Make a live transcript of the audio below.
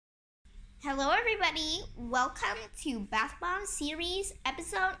Hello everybody, welcome to Bathbomb series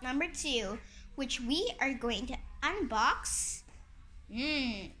episode number 2, which we are going to unbox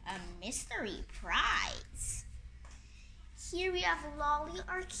a mystery prize. Here we have Lolly,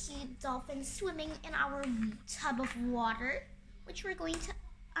 our cute dolphin, swimming in our tub of water, which we're going to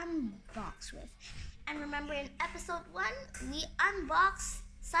unbox with. And remember, in episode 1, we unboxed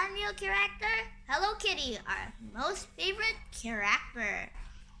Sanrio character Hello Kitty, our most favorite character.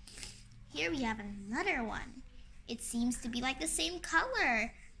 Here we have another one. It seems to be like the same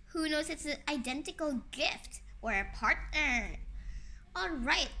color. Who knows, it's an identical gift or a partner.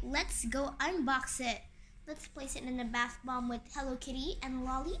 Alright, let's go unbox it. Let's place it in the bath bomb with Hello Kitty and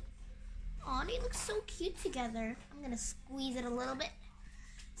Lolly. Aw, they look so cute together. I'm gonna squeeze it a little bit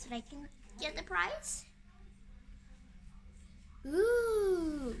so that I can get the prize.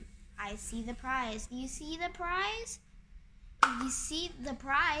 Ooh, I see the prize. Do you see the prize? If you see the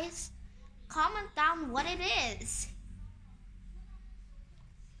prize, comment down what it is.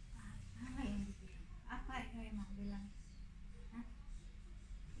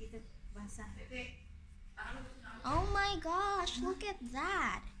 Oh my gosh, look at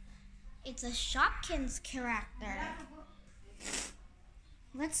that. It's a Shopkins character.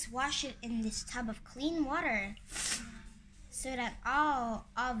 Let's wash it in this tub of clean water so that all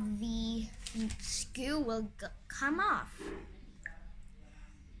of the goo will come off.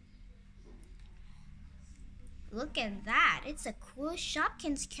 Look at that. It's a cool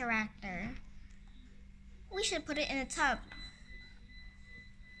Shopkins character. We should put it in a tub.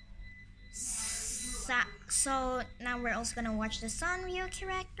 So now we're also going to watch the Sanrio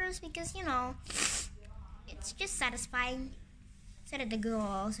characters because, you know, it's just satisfying so that the goo will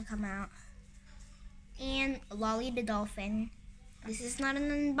also come out. And Lolly the dolphin. This is not an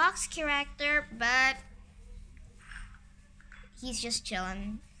unboxed character, but he's just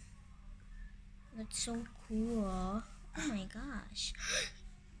chilling. That's so cool. Oh my gosh.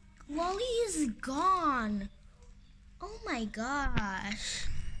 Lolly is gone. Oh my gosh.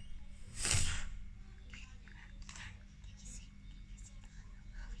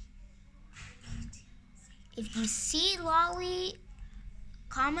 If you see Lolly,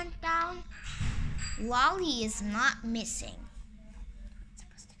 comment down. Lolly is not missing. It's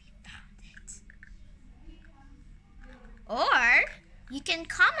supposed to be found it. Or you can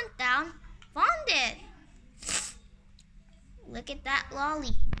comment down, found it. Look at that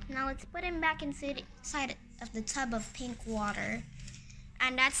Lolly. Now let's put him back inside of the tub of pink water.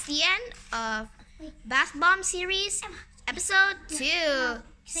 And that's the end of Bath Bomb series episode 2.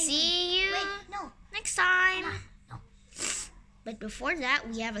 See you next time. But before that,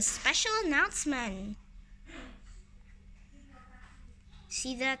 we have a special announcement.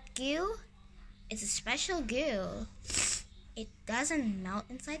 See that goo? It's a special goo. It doesn't melt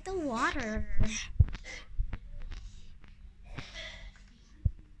inside the water.